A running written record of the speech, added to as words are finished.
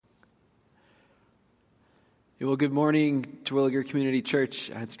Well, good morning, Terwilliger Community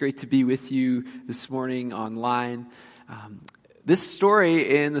Church. It's great to be with you this morning online. This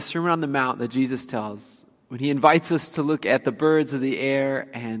story in the Sermon on the Mount that Jesus tells, when he invites us to look at the birds of the air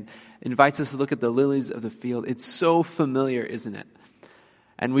and invites us to look at the lilies of the field, it's so familiar, isn't it?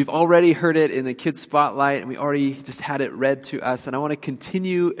 And we've already heard it in the Kids Spotlight, and we already just had it read to us. And I want to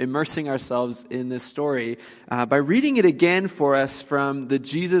continue immersing ourselves in this story by reading it again for us from the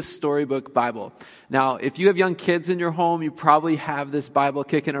Jesus Storybook Bible. Now, if you have young kids in your home, you probably have this Bible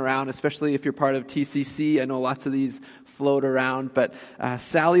kicking around, especially if you're part of TCC. I know lots of these float around, but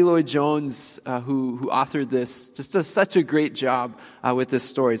Sally Lloyd-Jones, who authored this, just does such a great job with this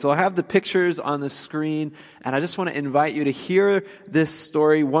story. So I'll have the pictures on the screen, and I just want to invite you to hear this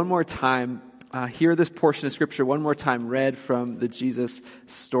story one more time, hear this portion of Scripture one more time read from the Jesus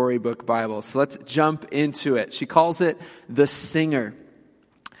Storybook Bible. So let's jump into it. She calls it The Singer.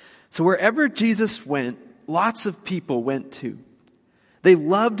 So wherever Jesus went, lots of people went too. They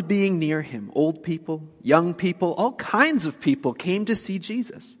loved being near him. Old people, young people, all kinds of people came to see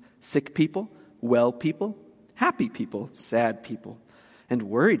Jesus. Sick people, well people, happy people, sad people, and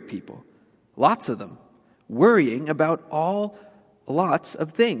worried people. Lots of them, worrying about lots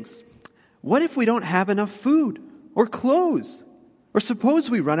of things. What if we don't have enough food or clothes? Or suppose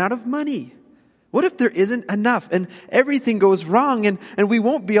we run out of money? What if there isn't enough and everything goes wrong and we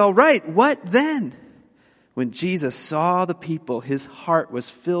won't be all right? What then? When Jesus saw the people, his heart was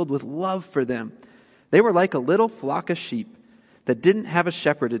filled with love for them. They were like a little flock of sheep that didn't have a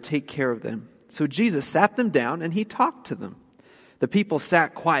shepherd to take care of them. So Jesus sat them down and he talked to them. The people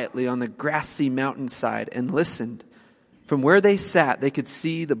sat quietly on the grassy mountainside and listened. From where they sat, they could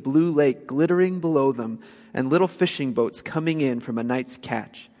see the blue lake glittering below them and little fishing boats coming in from a night's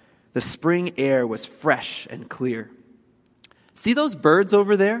catch. The spring air was fresh and clear. See those birds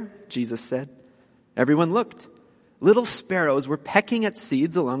over there? Jesus said. Everyone looked. Little sparrows were pecking at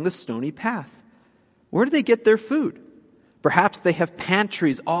seeds along the stony path. Where do they get their food? Perhaps they have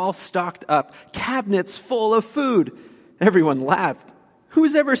pantries all stocked up, cabinets full of food. Everyone laughed.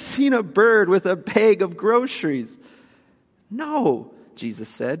 Who's ever seen a bird with a bag of groceries? No, Jesus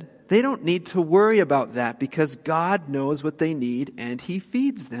said. They don't need to worry about that because God knows what they need and he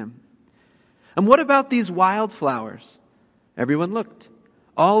feeds them. And what about these wildflowers? Everyone looked.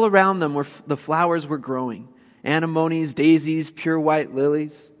 All around them the flowers were growing. Anemones, daisies, pure white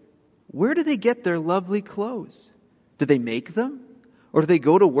lilies. Where do they get their lovely clothes? Do they make them? Or do they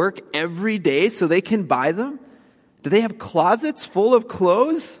go to work every day so they can buy them? Do they have closets full of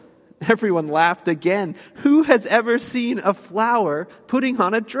clothes? Everyone laughed again. Who has ever seen a flower putting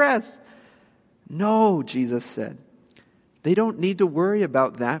on a dress? No, Jesus said. They don't need to worry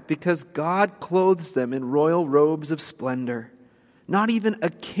about that because God clothes them in royal robes of splendor. Not even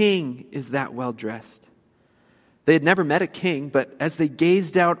a king is that well dressed. They had never met a king, but as they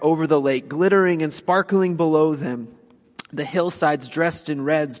gazed out over the lake, glittering and sparkling below them, the hillsides dressed in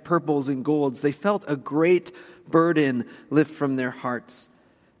reds, purples, and golds, they felt a great burden lift from their hearts.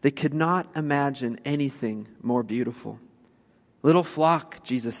 They could not imagine anything more beautiful. Little flock,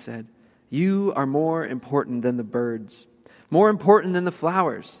 Jesus said, you are more important than the birds, more important than the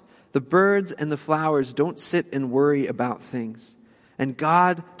flowers. The birds and the flowers don't sit and worry about things. And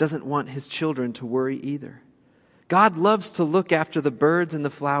God doesn't want his children to worry either. God loves to look after the birds and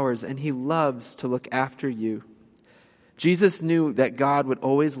the flowers, and he loves to look after you. Jesus knew that God would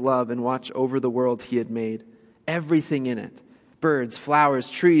always love and watch over the world he had made, everything in it. Birds,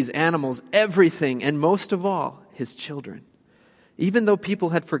 flowers, trees, animals, everything, and most of all, his children. Even though people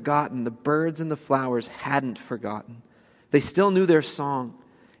had forgotten, the birds and the flowers hadn't forgotten. They still knew their song.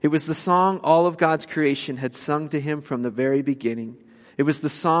 It was the song all of God's creation had sung to him from the very beginning. It was the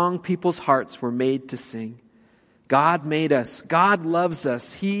song people's hearts were made to sing. God made us. God loves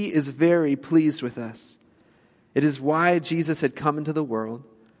us. He is very pleased with us. It is why Jesus had come into the world,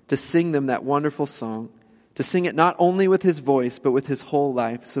 to sing them that wonderful song, to sing it not only with his voice, but with his whole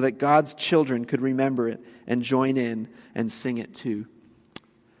life, so that God's children could remember it and join in and sing it too.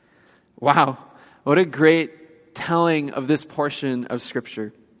 Wow, what a great telling of this portion of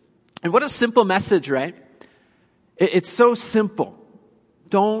Scripture. And what a simple message, right? It's so simple.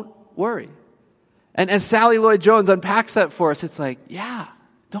 Don't worry. And as Sally Lloyd-Jones unpacks that for us, it's like, yeah,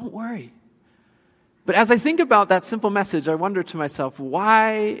 don't worry. But as I think about that simple message, I wonder to myself,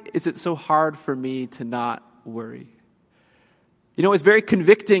 why is it so hard for me to not worry? You know, it's very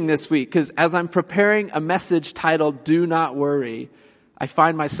convicting this week because as I'm preparing a message titled, Do Not Worry, I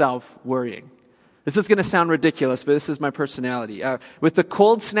find myself worrying. This is going to sound ridiculous, but this is my personality. With the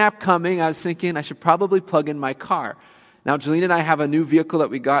cold snap coming, I was thinking I should probably plug in my car. Now, Jolene and I have a new vehicle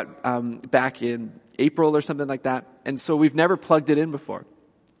that we got back in April or something like that. And so we've never plugged it in before.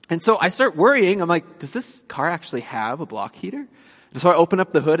 And so I start worrying. I'm like, does this car actually have a block heater? And so I open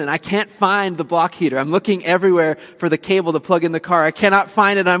up the hood and I can't find the block heater. I'm looking everywhere for the cable to plug in the car. I cannot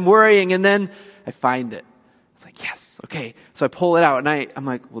find it. I'm worrying. And then I find it. It's like, yes, okay. So I pull it out and I'm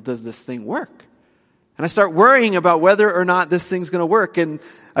like, well, does this thing work? And I start worrying about whether or not this thing's going to work. And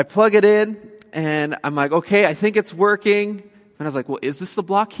I plug it in and I'm like, okay, I think it's working. And I was like, well, is this the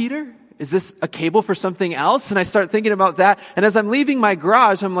block heater? Is this a cable for something else? And I start thinking about that. And as I'm leaving my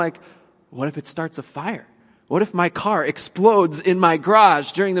garage, I'm like, what if it starts a fire? What if my car explodes in my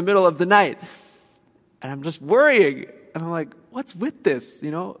garage during the middle of the night? And I'm just worrying. And I'm like, what's with this,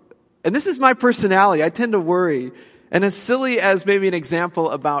 And this is my personality. I tend to worry. And as silly as maybe an example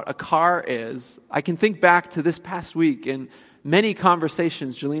about a car is, I can think back to this past week and many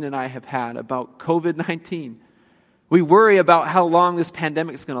conversations Jolene and I have had about COVID-19. We worry about how long this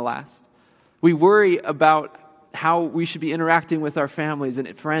pandemic is going to last. We worry about how we should be interacting with our families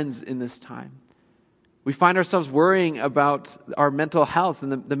and friends in this time. We find ourselves worrying about our mental health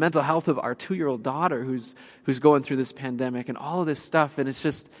and the mental health of our 2-year-old daughter who's going through this pandemic and all of this stuff. And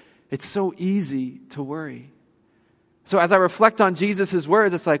it's so easy to worry. So as I reflect on Jesus'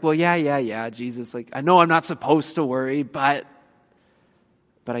 words, it's like, well, yeah, Jesus, like, I know I'm not supposed to worry, but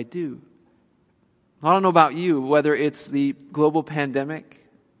I do. I don't know about you, whether it's the global pandemic,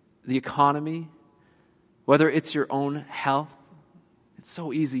 the economy, whether it's your own health, it's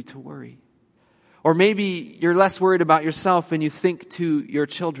so easy to worry. Or maybe you're less worried about yourself and you think to your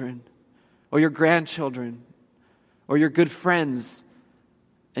children or your grandchildren or your good friends,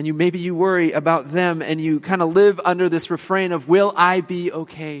 and maybe you worry about them and you kind of live under this refrain of, will I be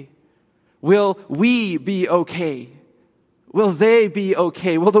okay? Will we be okay? Will they be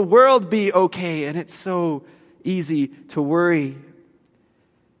okay? Will the world be okay? And it's so easy to worry.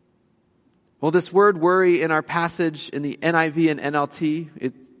 Well, this word worry in our passage in the NIV and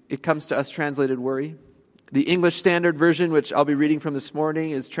NLT, it comes to us translated worry. The English Standard Version, which I'll be reading from this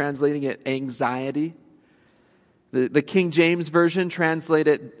morning, is translating it anxiety. The King James Version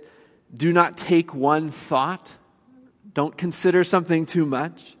translated, do not take one thought. Don't consider something too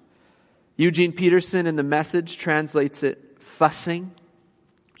much. Eugene Peterson in the Message translates it fussing.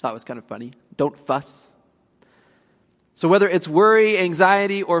 I thought it was kind of funny. Don't fuss. So whether it's worry,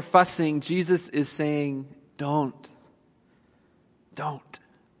 anxiety, or fussing, Jesus is saying, don't.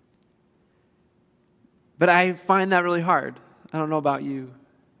 But I find that really hard. I don't know about you.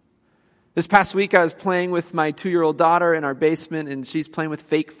 This past week I was playing with my 2-year-old daughter in our basement, and she's playing with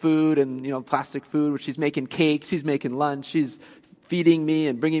fake food and, plastic food, which she's making cake, she's making lunch, she's feeding me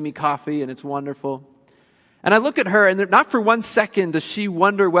and bringing me coffee, and it's wonderful. And I look at her, and not for 1 second does she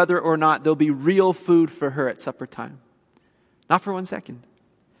wonder whether or not there'll be real food for her at supper time. Not for 1 second.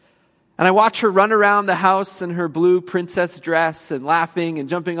 And I watch her run around the house in her blue princess dress and laughing and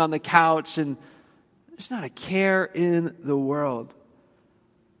jumping on the couch, and there's not a care in the world.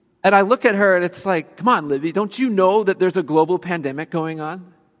 And I look at her and it's like, come on, Libby, don't you know that there's a global pandemic going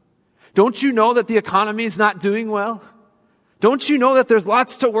on? Don't you know that the economy is not doing well? Don't you know that there's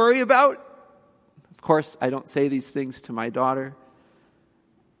lots to worry about? Of course, I don't say these things to my daughter.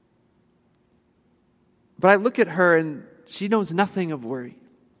 But I look at her and she knows nothing of worry.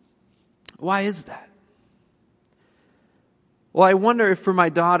 Why is that? Well, I wonder if for my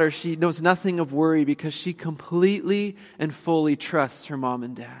daughter, she knows nothing of worry because she completely and fully trusts her mom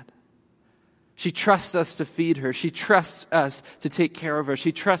and dad. She trusts us to feed her. She trusts us to take care of her.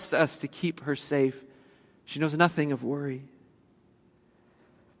 She trusts us to keep her safe. She knows nothing of worry.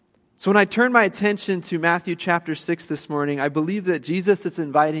 So when I turn my attention to Matthew chapter 6 this morning, I believe that Jesus is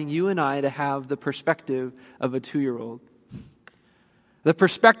inviting you and I to have the perspective of a 2-year-old. The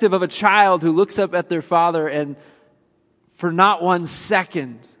perspective of a child who looks up at their father and for not 1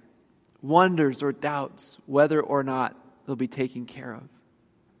 second wonders or doubts whether or not they'll be taken care of.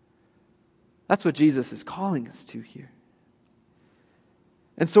 That's what Jesus is calling us to here.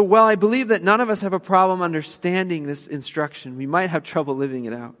 And so while I believe that none of us have a problem understanding this instruction, we might have trouble living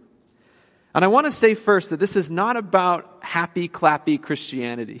it out. And I want to say first that this is not about happy, clappy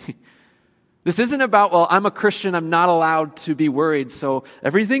Christianity. This isn't about, well, I'm a Christian, I'm not allowed to be worried, so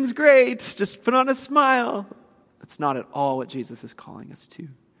everything's great, just put on a smile. That's not at all what Jesus is calling us to.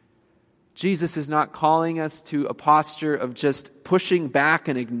 Jesus is not calling us to a posture of just pushing back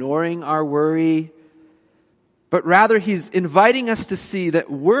and ignoring our worry, but rather he's inviting us to see that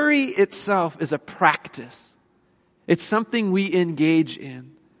worry itself is a practice. It's something we engage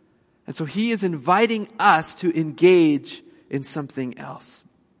in. And so he is inviting us to engage in something else.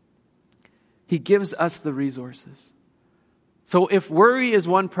 He gives us the resources. So if worry is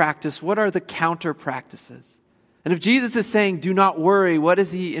one practice, what are the counter practices? And if Jesus is saying, do not worry, what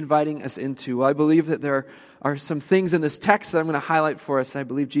is he inviting us into? Well, I believe that there are some things in this text that I'm going to highlight for us. I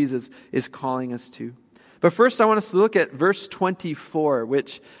believe Jesus is calling us to. But first, I want us to look at verse 24,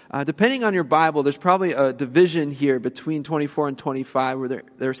 which, depending on your Bible, there's probably a division here between 24 and 25 where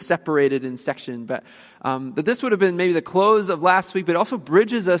they're separated in section. But this would have been maybe the close of last week, but it also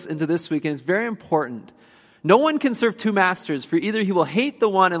bridges us into this week, and it's very important. No one can serve two masters, for either he will hate the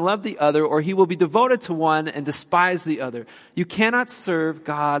one and love the other, or he will be devoted to one and despise the other. You cannot serve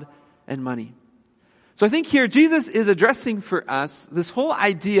God and money. So I think here Jesus is addressing for us this whole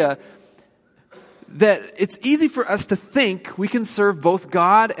idea that it's easy for us to think we can serve both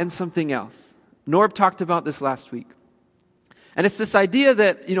God and something else. Norb talked about this last week. And it's this idea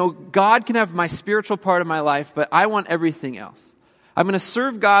that, God can have my spiritual part of my life, but I want everything else. I'm going to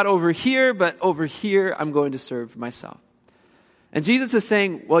serve God over here, but over here I'm going to serve myself. And Jesus is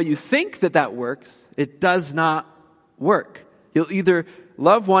saying, well, you think that works. It does not work. You'll either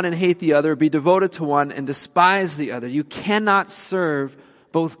love one and hate the other, be devoted to one and despise the other. You cannot serve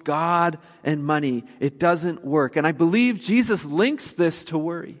both God and money. It doesn't work. And I believe Jesus links this to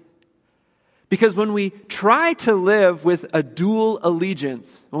worry. Because when we try to live with a dual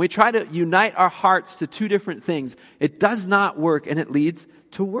allegiance, when we try to unite our hearts to two different things, it does not work and it leads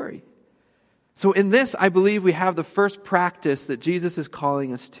to worry. So in this, I believe we have the first practice that Jesus is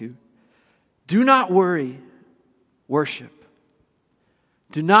calling us to. Do not worry, worship.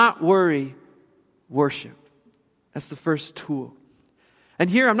 Do not worry, worship. That's the first tool. And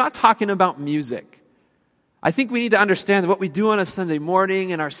here I'm not talking about music. I think we need to understand that what we do on a Sunday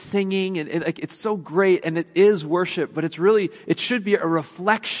morning and our singing, and it's so great and it is worship, but it should be a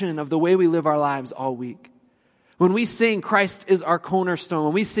reflection of the way we live our lives all week. When we sing, Christ is our cornerstone,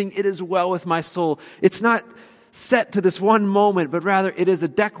 when we sing, it is well with my soul, it's not set to this one moment, but rather it is a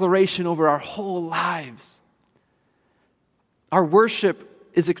declaration over our whole lives. Our worship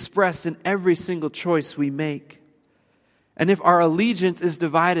is expressed in every single choice we make. And if our allegiance is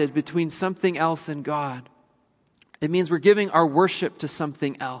divided between something else and God, it means we're giving our worship to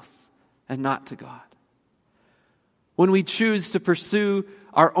something else and not to God. When we choose to pursue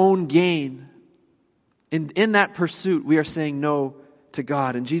our own gain, in that pursuit, we are saying no to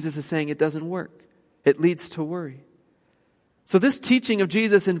God. And Jesus is saying it doesn't work. It leads to worry. So this teaching of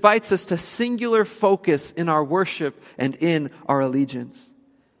Jesus invites us to singular focus in our worship and in our allegiance.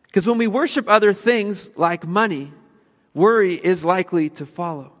 Because when we worship other things like money, worry is likely to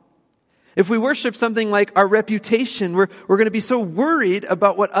follow. If we worship something like our reputation, we're going to be so worried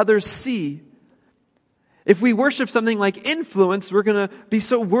about what others see. If we worship something like influence, we're going to be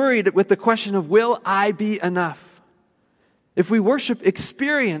so worried with the question of, will I be enough? If we worship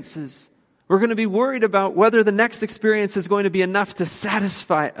experiences, we're going to be worried about whether the next experience is going to be enough to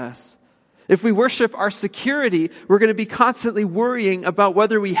satisfy us. If we worship our security, we're going to be constantly worrying about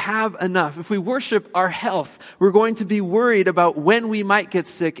whether we have enough. If we worship our health, we're going to be worried about when we might get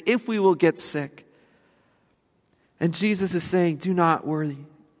sick, if we will get sick. And Jesus is saying, do not worry.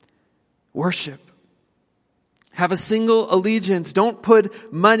 Worship. Have a single allegiance. Don't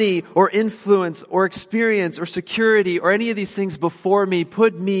put money or influence or experience or security or any of these things before me.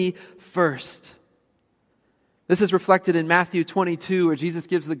 Put me first. This is reflected in Matthew 22, where Jesus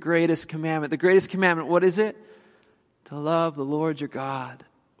gives the greatest commandment. The greatest commandment, what is it? To love the Lord your God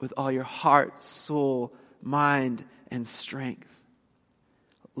with all your heart, soul, mind, and strength.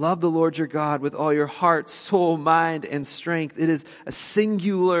 Love the Lord your God with all your heart, soul, mind, and strength. It is a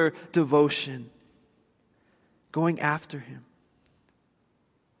singular devotion. Going after Him.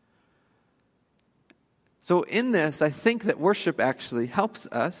 So in this, I think that worship actually helps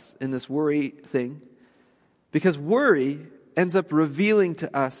us in this worry thing. Because worry ends up revealing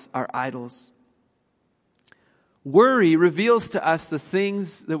to us our idols. Worry reveals to us the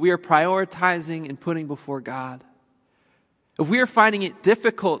things that we are prioritizing and putting before God. If we are finding it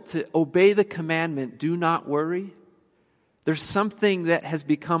difficult to obey the commandment, do not worry, there's something that has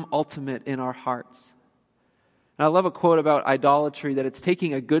become ultimate in our hearts. And I love a quote about idolatry, that it's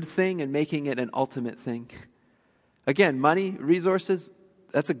taking a good thing and making it an ultimate thing. Again, money, resources,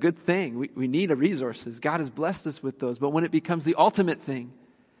 that's a good thing. We need resources. God has blessed us with those. But when it becomes the ultimate thing,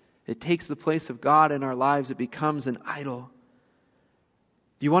 it takes the place of God in our lives. It becomes an idol.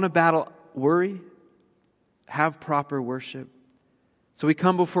 If you want to battle worry, have proper worship. So we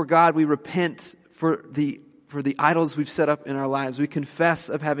come before God. We repent for the idols we've set up in our lives. We confess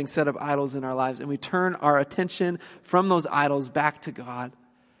of having set up idols in our lives. And we turn our attention from those idols back to God.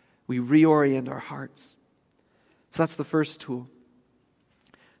 We reorient our hearts. So that's the first tool.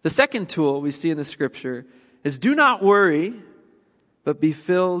 The second tool we see in the scripture is do not worry but be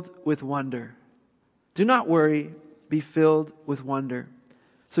filled with wonder. Do not worry, be filled with wonder.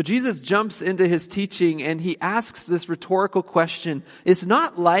 So Jesus jumps into his teaching and he asks this rhetorical question, is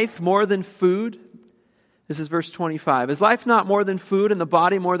not life more than food? This is verse 25. Is life not more than food and the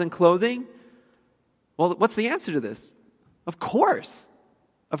body more than clothing? Well, what's the answer to this? Of course.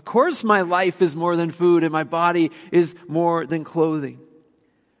 Of course my life is more than food and my body is more than clothing.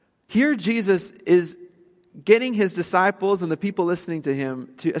 Here Jesus is getting his disciples and the people listening to him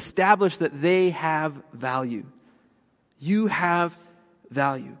to establish that they have value. You have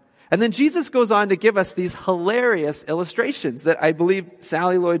value. And then Jesus goes on to give us these hilarious illustrations that I believe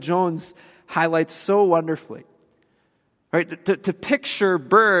Sally Lloyd-Jones highlights so wonderfully. Right? To picture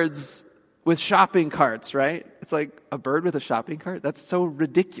birds with shopping carts, right? It's like a bird with a shopping cart? That's so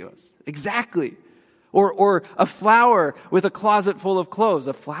ridiculous. Exactly. Or a flower with a closet full of clothes.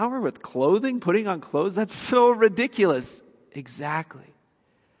 A flower with clothing, putting on clothes? That's so ridiculous. Exactly.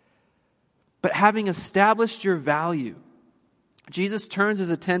 But having established your value, Jesus turns his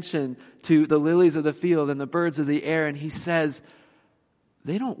attention to the lilies of the field and the birds of the air, and he says,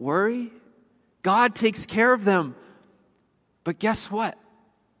 they don't worry. God takes care of them. But guess what?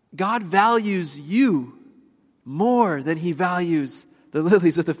 God values you more than he values the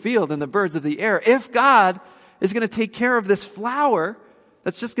lilies of the field and the birds of the air. If God is going to take care of this flower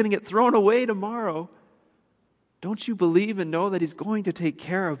that's just going to get thrown away tomorrow, don't you believe and know that he's going to take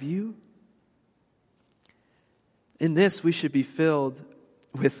care of you? In this, we should be filled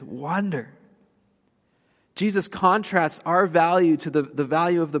with wonder. Jesus contrasts our value to the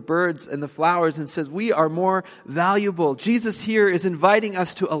value of the birds and the flowers and says we are more valuable. Jesus here is inviting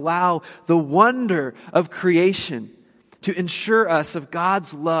us to allow the wonder of creation to ensure us of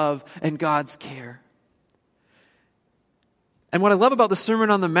God's love and God's care. And what I love about the Sermon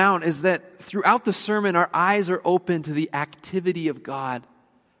on the Mount is that throughout the sermon, our eyes are open to the activity of God.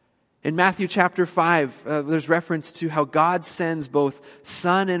 In Matthew chapter 5, there's reference to how God sends both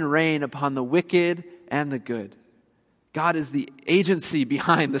sun and rain upon the wicked and the good. God is the agency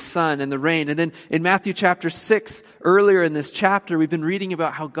behind the sun and the rain. And then in Matthew chapter 6, earlier in this chapter, we've been reading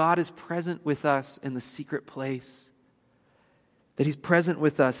about how God is present with us in the secret place. That he's present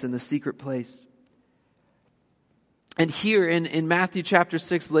with us in the secret place. And here in Matthew chapter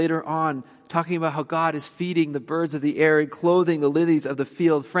 6 later on, talking about how God is feeding the birds of the air and clothing the lilies of the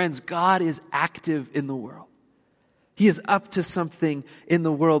field. Friends, God is active in the world. He is up to something in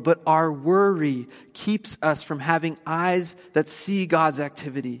the world, but our worry keeps us from having eyes that see God's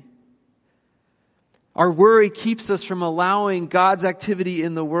activity. Our worry keeps us from allowing God's activity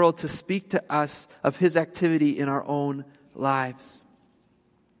in the world to speak to us of his activity in our own lives.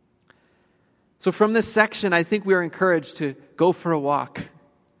 So from this section, I think we are encouraged to go for a walk,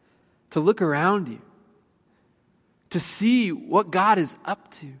 to look around you, to see what God is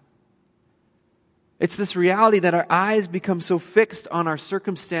up to. It's this reality that our eyes become so fixed on our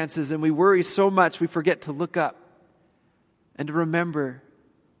circumstances and we worry so much we forget to look up and to remember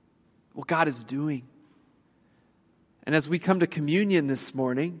what God is doing. And as we come to communion this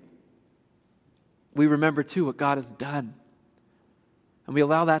morning, we remember too what God has done. And we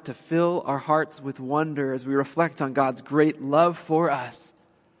allow that to fill our hearts with wonder as we reflect on God's great love for us.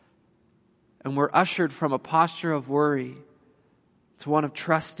 And we're ushered from a posture of worry to one of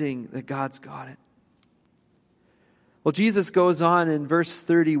trusting that God's got it. Well, Jesus goes on in verse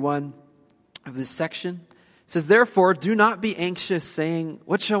 31 of this section. It says, therefore, do not be anxious, saying,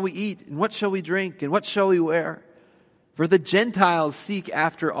 what shall we eat? And what shall we drink? And what shall we wear? For the Gentiles seek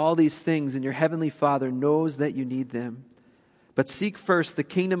after all these things, and your heavenly Father knows that you need them. But seek first the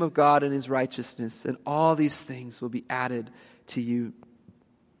kingdom of God and his righteousness, and all these things will be added to you.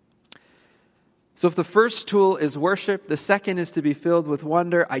 So if the first tool is worship, the second is to be filled with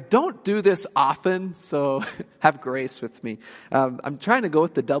wonder. I don't do this often, so have grace with me. I'm trying to go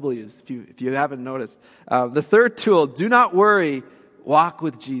with the W's, if you haven't noticed. The third tool, do not worry, walk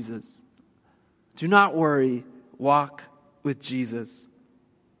with Jesus. Do not worry, walk with Jesus.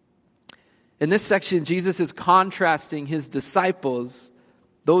 In this section, Jesus is contrasting his disciples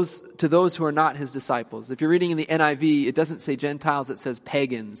to those who are not his disciples. If you're reading in the NIV, it doesn't say Gentiles, it says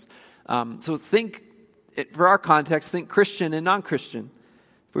pagans. So for our context, think Christian and non-Christian.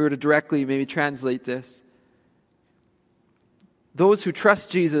 If we were to directly maybe translate this. Those who trust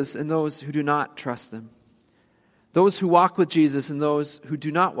Jesus and those who do not trust them. Those who walk with Jesus and those who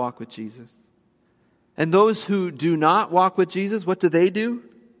do not walk with Jesus. And those who do not walk with Jesus, what do?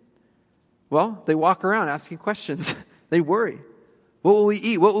 Well, they walk around asking questions. They worry. What will we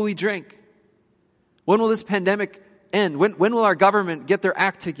eat? What will we drink? When will this pandemic end? When will our government get their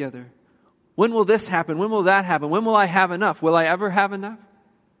act together? When will this happen? When will that happen? When will I have enough? Will I ever have enough?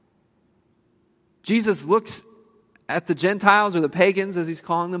 Jesus looks at the Gentiles, or the pagans as he's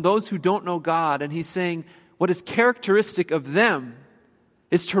calling them, those who don't know God, and he's saying what is characteristic of them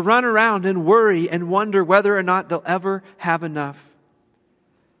is to run around and worry and wonder whether or not they'll ever have enough.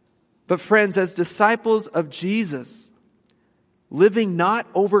 But friends, as disciples of Jesus, living not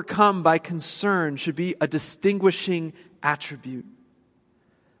overcome by concern should be a distinguishing attribute.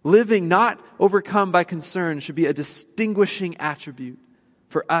 Living not overcome by concern should be a distinguishing attribute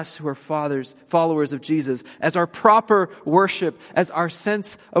for us who are followers of Jesus, as our proper worship, as our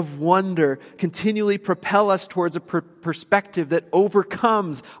sense of wonder continually propel us towards a perspective that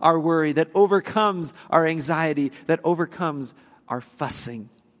overcomes our worry, that overcomes our anxiety, that overcomes our fussing.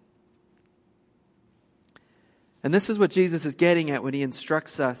 And this is what Jesus is getting at when he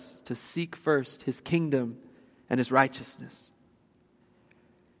instructs us to seek first his kingdom and his righteousness.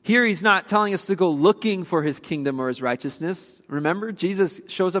 Here he's not telling us to go looking for his kingdom or his righteousness. Remember, Jesus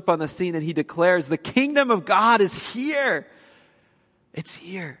shows up on the scene and he declares, the kingdom of God is here. It's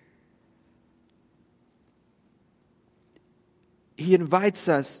here. He invites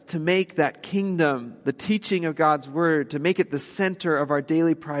us to make that kingdom, the teaching of God's word, to make it the center of our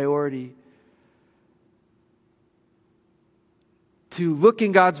daily priority. To look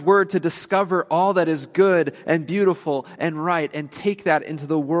in God's word to discover all that is good and beautiful and right and take that into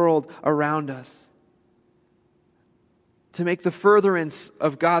the world around us. To make the furtherance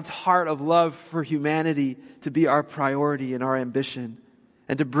of God's heart of love for humanity to be our priority and our ambition,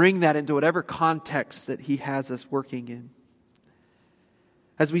 and to bring that into whatever context that he has us working in.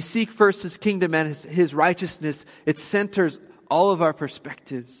 As we seek first his kingdom and his righteousness, it centers all of our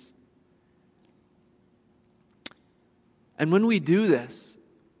perspectives. And when we do this,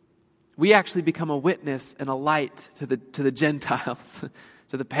 we actually become a witness and a light to the Gentiles,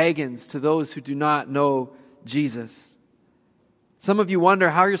 to the pagans, to those who do not know Jesus. Some of you wonder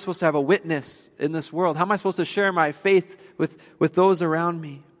how you're supposed to have a witness in this world. How am I supposed to share my faith with those around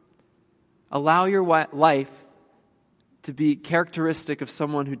me? Allow your life to be characteristic of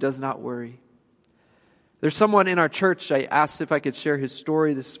someone who does not worry. There's someone in our church, I asked if I could share his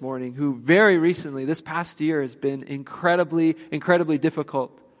story this morning, who very recently, this past year, has been incredibly, incredibly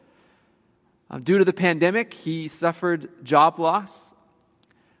difficult. Due to the pandemic, he suffered job loss.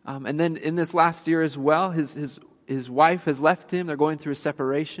 And then in this last year as well, his wife has left him. They're going through a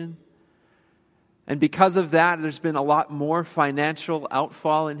separation. And because of that, there's been a lot more financial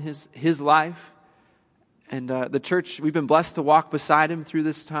outfall in his life. And the church, we've been blessed to walk beside him through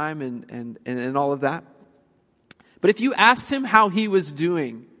this time and all of that. But if you asked him how he was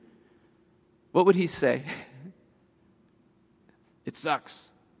doing, what would he say? It sucks.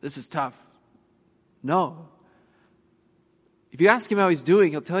 This is tough. No. If you ask him how he's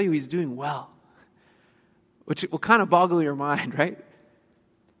doing, he'll tell you he's doing well. Which will kind of boggle your mind, right?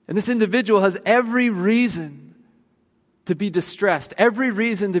 And this individual has every reason to be distressed, every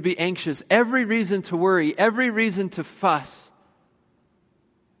reason to be anxious, every reason to worry, every reason to fuss.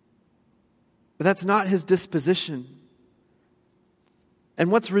 But that's not his disposition.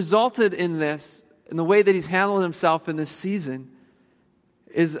 And what's resulted in this, in the way that he's handled himself in this season,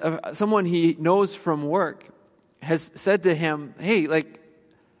 is someone he knows from work has said to him, hey,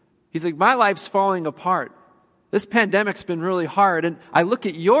 he's like, my life's falling apart. This pandemic's been really hard. And I look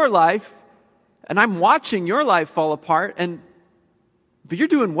at your life, and I'm watching your life fall apart, but you're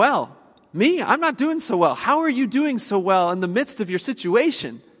doing well. Me, I'm not doing so well. How are you doing so well in the midst of your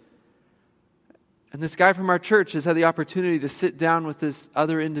situation? And this guy from our church has had the opportunity to sit down with this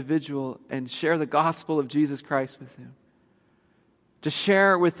other individual and share the gospel of Jesus Christ with him. To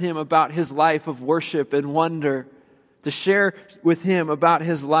share with him about his life of worship and wonder. To share with him about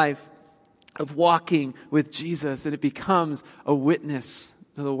his life of walking with Jesus. And it becomes a witness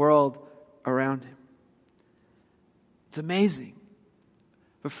to the world around him. It's amazing.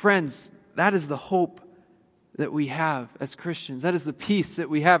 But friends, that is the hope that we have as Christians. That is the peace that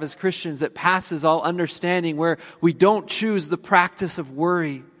we have as Christians that passes all understanding, where we don't choose the practice of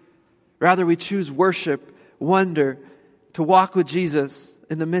worry. Rather, we choose worship, wonder, to walk with Jesus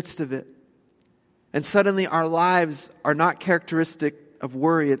in the midst of it. And suddenly our lives are not characteristic of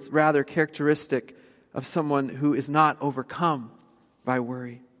worry. It's rather characteristic of someone who is not overcome by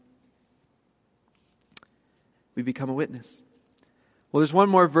worry. We become a witness. Well, there's one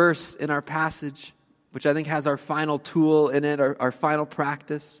more verse in our passage which I think has our final tool in it, our final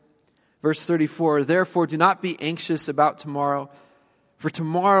practice. Verse 34, therefore do not be anxious about tomorrow, for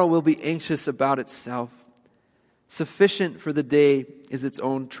tomorrow will be anxious about itself. Sufficient for the day is its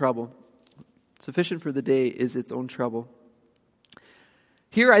own trouble. Sufficient for the day is its own trouble.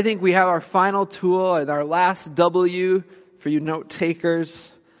 Here I think we have our final tool and our last W for you note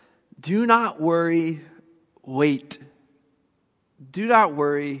takers. Do not worry, wait. Do not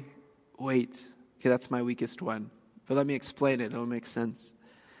worry, wait. Okay, that's my weakest one. But let me explain it. It'll make sense.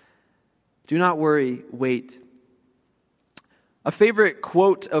 Do not worry, wait. A favorite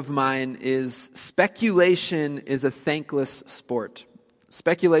quote of mine is, speculation is a thankless sport.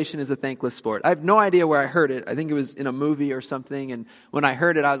 Speculation is a thankless sport. I have no idea where I heard it. I think it was in a movie or something. And when I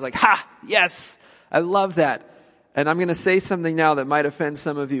heard it, I was like, ha, yes, I love that. And I'm going to say something now that might offend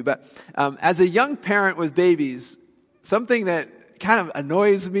some of you. But as a young parent with babies, something that kind of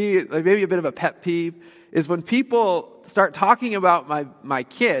annoys me, like maybe a bit of a pet peeve, is when people start talking about my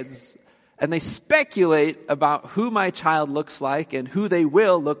kids and they speculate about who my child looks like and who they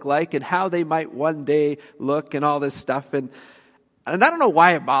will look like and how they might one day look and all this stuff. And I don't know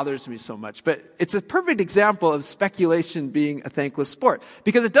why it bothers me so much, but it's a perfect example of speculation being a thankless sport.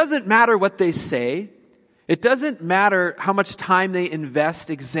 Because it doesn't matter what they say. It doesn't matter how much time they invest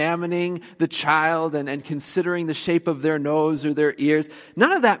examining the child and considering the shape of their nose or their ears.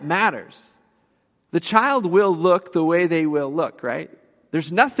 None of that matters. The child will look the way they will look, right?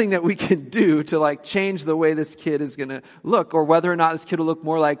 There's nothing that we can do to change the way this kid is going to look, or whether or not this kid will look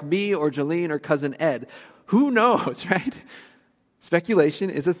more like me or Jolene or cousin Ed. Who knows, right? Speculation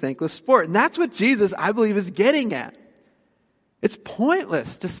is a thankless sport. And that's what Jesus, I believe, is getting at. It's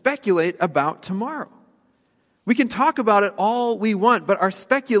pointless to speculate about tomorrow. We can talk about it all we want, but our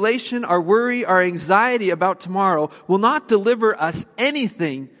speculation, our worry, our anxiety about tomorrow will not deliver us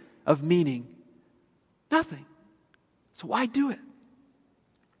anything of meaning. Nothing. So why do it?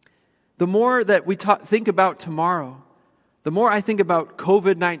 The more that we think about tomorrow, the more I think about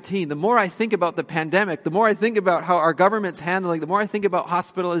COVID-19, the more I think about the pandemic, the more I think about how our government's handling, the more I think about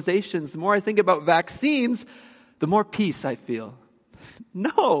hospitalizations, the more I think about vaccines, the more peace I feel.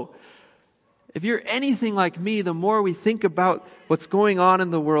 No. If you're anything like me, the more we think about what's going on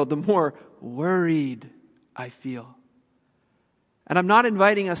in the world, the more worried I feel. And I'm not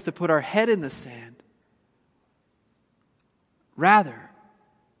inviting us to put our head in the sand. Rather,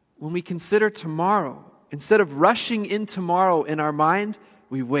 when we consider tomorrow, instead of rushing in tomorrow in our mind,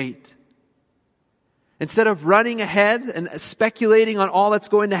 we wait. Instead of running ahead and speculating on all that's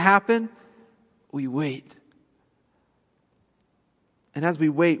going to happen, we wait. And as we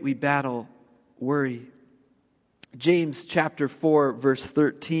wait, we battle worry. James chapter 4, verse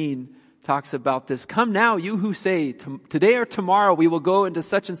 13 talks about this. Come now, you who say, today or tomorrow we will go into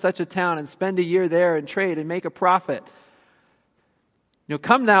such and such a town and spend a year there and trade and make a profit.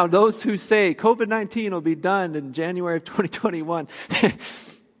 Come now, those who say COVID-19 will be done in January of 2021.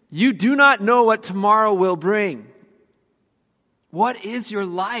 You do not know what tomorrow will bring. What is your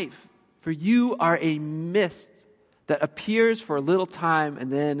life? For you are a mist that appears for a little time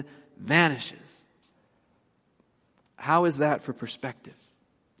and then vanishes. How is that for perspective?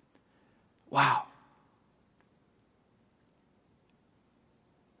 Wow.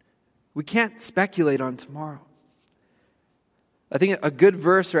 We can't speculate on tomorrow. I think a good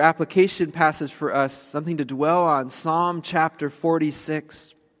verse or application passage for us, something to dwell on, Psalm chapter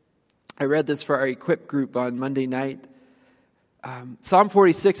 46. I read this for our Equip group on Monday night. Psalm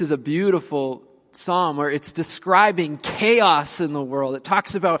 46 is a beautiful psalm where it's describing chaos in the world. It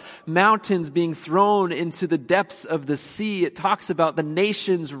talks about mountains being thrown into the depths of the sea. It talks about the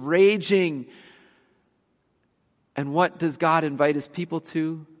nations raging. And what does God invite his people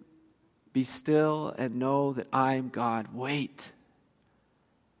to? Be still and know that I am God. Wait.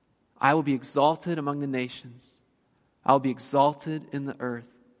 I will be exalted among the nations. I will be exalted in the earth.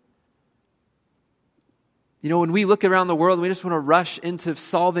 When we look around the world, we just want to rush into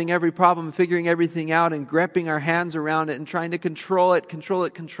solving every problem, figuring everything out, and grabbing our hands around it and trying to control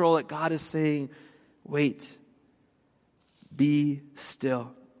it. God is saying, wait. Be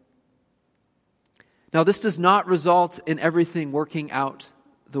still. Now, this does not result in everything working out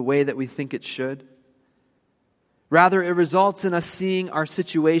the way that we think it should. Rather, it results in us seeing our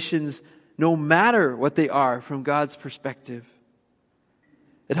situations, no matter what they are, from God's perspective.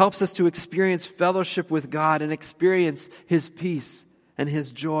 It helps us to experience fellowship with God and experience his peace and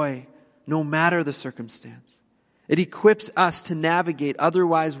his joy, no matter the circumstance. It equips us to navigate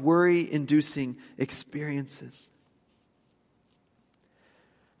otherwise worry-inducing experiences.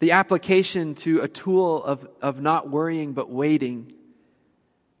 The application to a tool of not worrying but waiting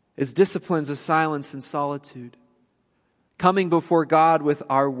is disciplines of silence and solitude. Coming before God with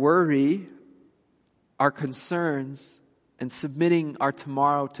our worry, our concerns, and submitting our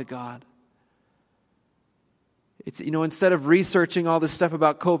tomorrow to God. It's, instead of researching all this stuff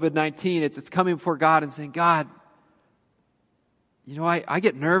about COVID-19, it's coming before God and saying, God, I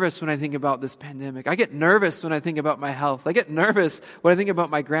get nervous when I think about this pandemic. I get nervous when I think about my health. I get nervous when I think about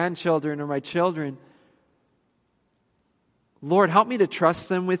my grandchildren or my children. Lord, help me to trust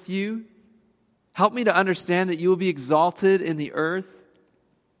them with you. Help me to understand that you will be exalted in the earth.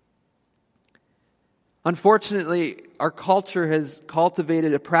 Unfortunately, our culture has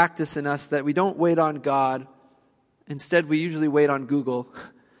cultivated a practice in us that we don't wait on God. Instead, we usually wait on Google.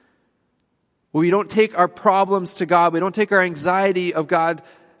 We don't take our problems to God. We don't take our anxieties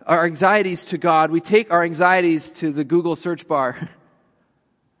to God. We take our anxieties to the Google search bar.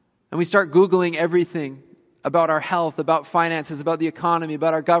 And we start Googling everything about our health, about finances, about the economy,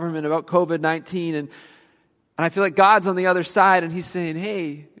 about our government, about COVID-19. And I feel like God's on the other side and He's saying,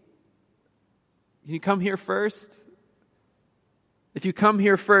 hey, can you come here first? If you come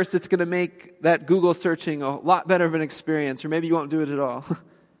here first, it's going to make that Google searching a lot better of an experience, or maybe you won't do it at all.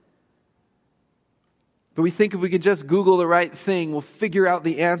 But we think if we could just Google the right thing, we'll figure out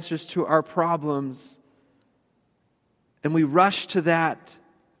the answers to our problems. And we rush to that.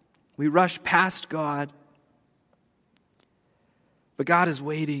 We rush past God. But God is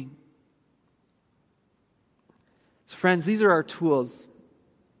waiting. So friends, these are our tools.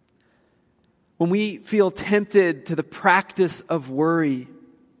 When we feel tempted to the practice of worry,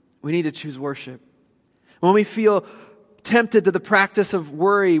 we need to choose worship. When we feel tempted to the practice of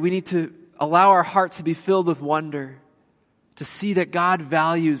worry, we need to allow our hearts to be filled with wonder, to see that God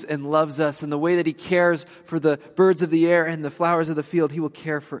values and loves us, and the way that He cares for the birds of the air and the flowers of the field, He will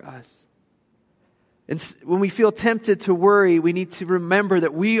care for us. And when we feel tempted to worry, we need to remember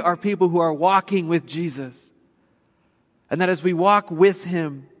that we are people who are walking with Jesus. And that as we walk with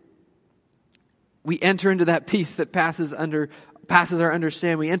Him, we enter into that peace that passes our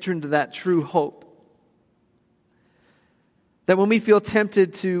understanding. We enter into that true hope. That when we feel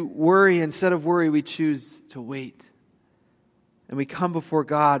tempted to worry, instead of worry, we choose to wait. And we come before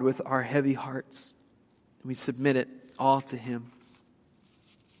God with our heavy hearts. And we submit it all to Him.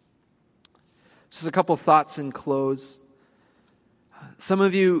 Just a couple thoughts in close. Some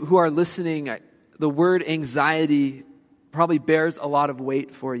of you who are listening, the word anxiety probably bears a lot of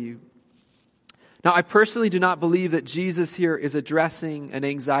weight for you. Now, I personally do not believe that Jesus here is addressing an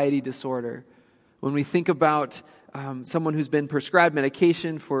anxiety disorder. When we think about someone who's been prescribed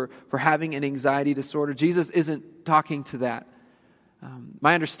medication for having an anxiety disorder, Jesus isn't talking to that.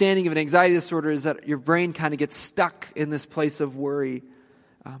 My understanding of an anxiety disorder is that your brain kind of gets stuck in this place of worry.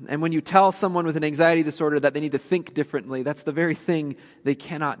 And when you tell someone with an anxiety disorder that they need to think differently, that's the very thing they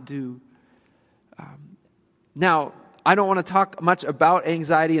cannot do. Now, I don't want to talk much about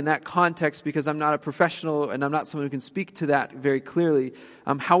anxiety in that context because I'm not a professional and I'm not someone who can speak to that very clearly.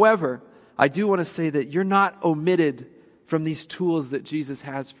 However, I do want to say that you're not omitted from these tools that Jesus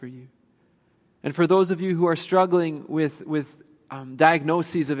has for you. And for those of you who are struggling with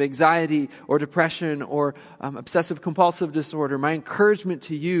diagnoses of anxiety or depression or obsessive compulsive disorder, my encouragement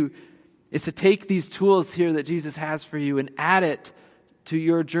to you is to take these tools here that Jesus has for you and add it to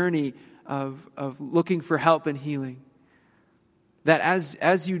your journey of looking for help and healing. That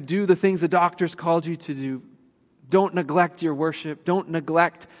as you do the things the doctors called you to do, don't neglect your worship. Don't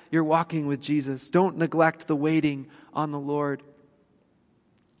neglect your walking with Jesus. Don't neglect the waiting on the Lord.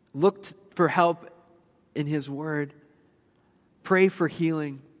 Look for help in His Word. Pray for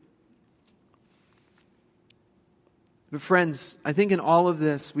healing. But friends, I think in all of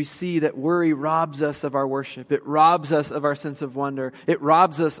this, we see that worry robs us of our worship. It robs us of our sense of wonder. It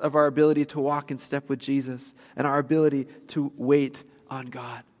robs us of our ability to walk in step with Jesus and our ability to wait on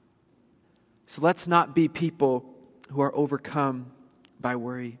God. So let's not be people who are overcome by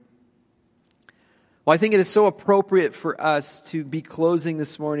worry. Well, I think it is so appropriate for us to be closing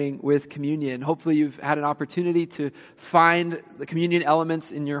this morning with communion. Hopefully you've had an opportunity to find the communion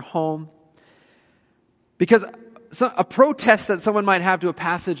elements in your home. Because a protest that someone might have to a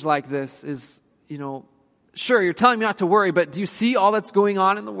passage like this is, sure, you're telling me not to worry, but do you see all that's going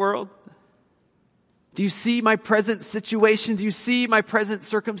on in the world? Do you see my present situation? Do you see my present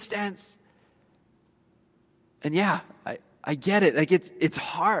circumstance? And yeah, I get it. Like it's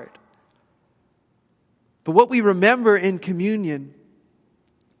hard. But what we remember in communion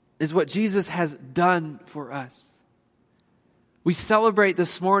is what Jesus has done for us. We celebrate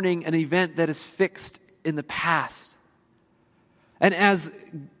this morning an event that is fixed in the past. And as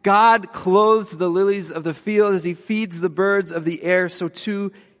God clothes the lilies of the field, as He feeds the birds of the air, so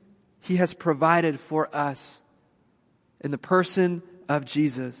too He has provided for us in the person of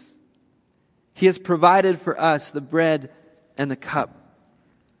Jesus. He has provided for us the bread and the cup.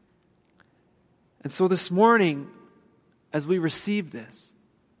 And so this morning, as we receive this,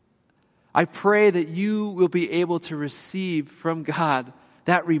 I pray that you will be able to receive from God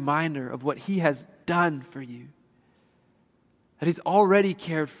that reminder of what He has done for you. That He's already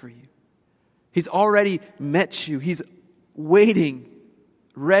cared for you. He's already met you. He's waiting,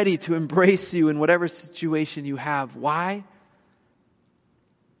 ready to embrace you in whatever situation you have. Why?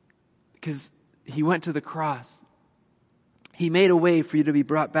 Because He went to the cross. He made a way for you to be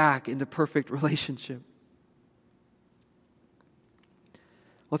brought back into perfect relationship.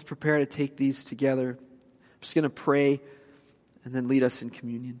 Let's prepare to take these together. I'm just going to pray and then lead us in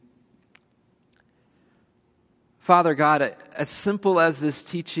communion. Father God, as simple as this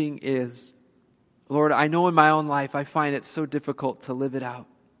teaching is, Lord, I know in my own life I find it so difficult to live it out.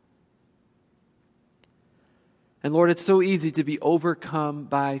 And Lord, it's so easy to be overcome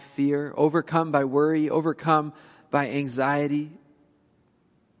by fear, overcome by worry, overcome by anxiety.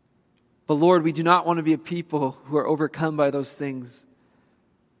 But Lord, we do not want to be a people who are overcome by those things.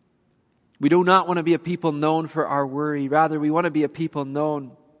 We do not want to be a people known for our worry. Rather, we want to be a people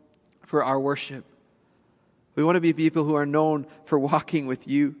known for our worship. We want to be people who are known for walking with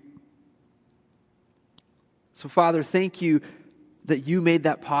you. So, Father, thank you that you made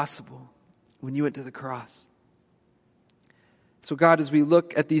that possible when you went to the cross. So, God, as we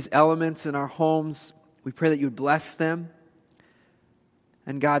look at these elements in our homes, we pray that you would bless them.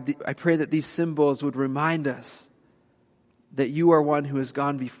 And God, I pray that these symbols would remind us that you are one who has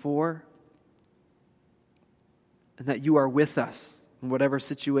gone before and that you are with us in whatever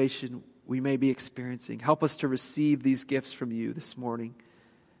situation we may be experiencing. Help us to receive these gifts from you this morning.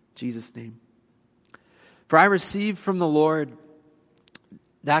 In Jesus' name. For I received from the Lord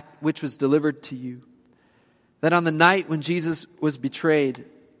that which was delivered to you, that on the night when Jesus was betrayed,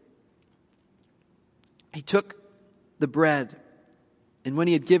 He took the bread, and when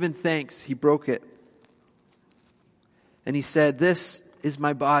He had given thanks, He broke it. And He said, "This is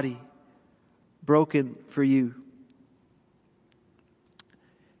my body, broken for you.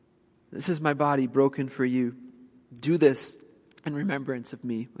 This is my body broken for you. Do this in remembrance of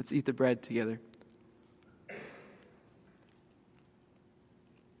me." Let's eat the bread together.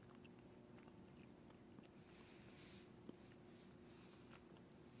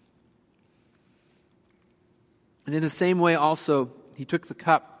 And in the same way also, He took the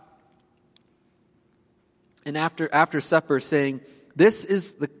cup. And after supper, saying, "This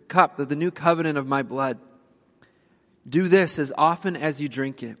is the cup of the new covenant of my blood. Do this as often as you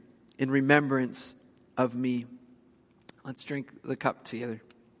drink it in remembrance of me." Let's drink the cup together.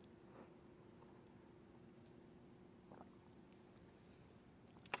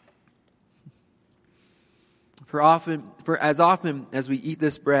 For as often as we eat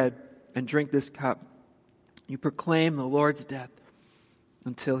this bread and drink this cup, you proclaim the Lord's death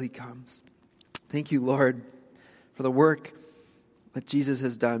until He comes. Thank you, Lord, for the work that Jesus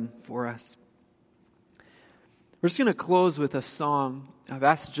has done for us. We're just going to close with a song. I've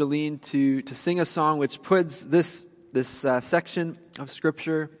asked Jolene to sing a song which puts this section of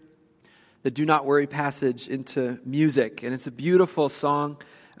Scripture, the Do Not Worry passage, into music. And it's a beautiful song.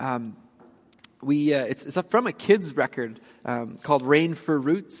 It's from a kids record called Rain for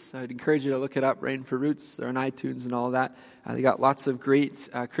Roots. I'd encourage you to look it up, Rain for Roots. They're on iTunes and all of that. They got lots of great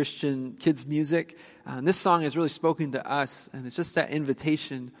Christian kids music. And this song has really spoken to us, and it's just that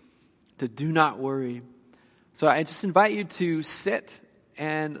invitation to do not worry. So I just invite you to sit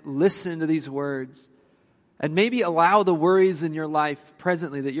and listen to these words and maybe allow the worries in your life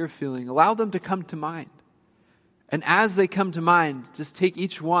presently that you're feeling, allow them to come to mind. And as they come to mind, just take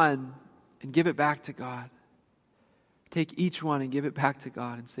each one and give it back to God. Take each one and give it back to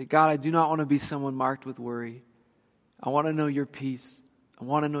God and say, "God, I do not want to be someone marked with worry. I want to know your peace. I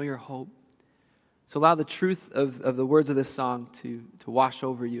want to know your hope." So allow the truth of the words of this song to wash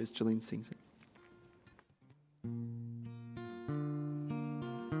over you as Jolene sings it.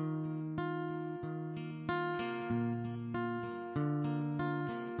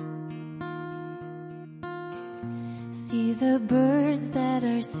 See the birds that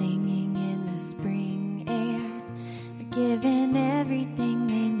are singing in the spring air. They're given everything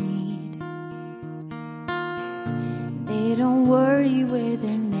they need. They don't worry where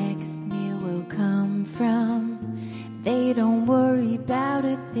their next meal will come from. They don't worry about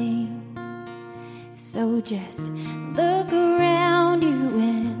a thing. So just look around you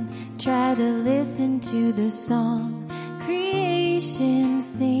and try to listen to the song creation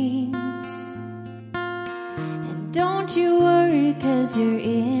sings. And don't you worry, 'cause you're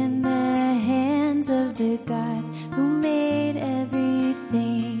in the hands of the God who made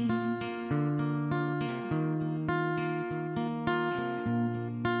everything.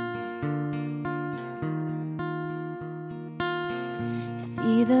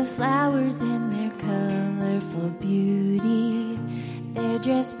 See the flowers in their colorful beauty. They're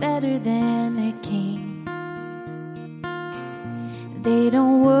dressed better than a king. They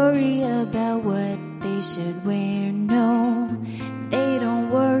don't worry about what they should wear, no. They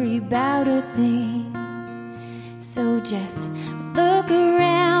don't worry about a thing. So just look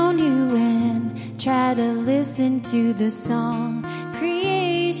around you and try to listen to the song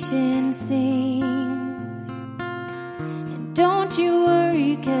creation sings. And don't you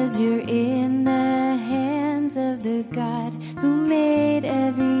worry, 'cause you're in the hands of the God who made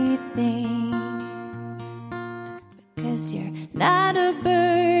everything. Because you're not a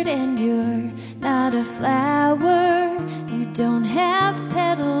bird and you're not a flower. You don't have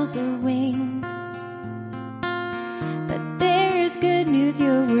petals or wings. But there's good news,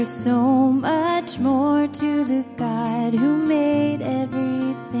 you're worth so much more to the God who made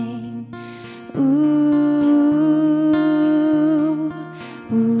everything. Ooh,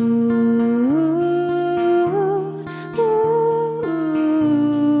 ooh.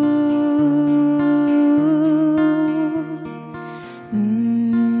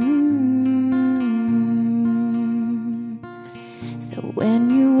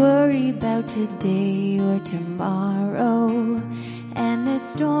 Today or tomorrow, and the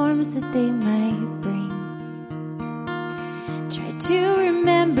storms that they might bring, try to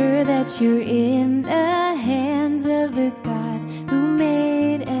remember that you're in the hands of the God who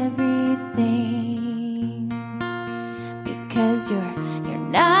made everything. Because you're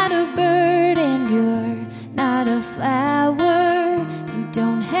not a bird and you're not a flower. You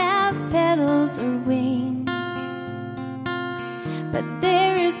don't have petals or wings. But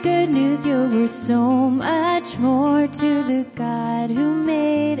there is good news, you're worth so much more to the God who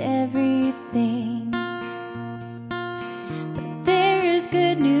made everything.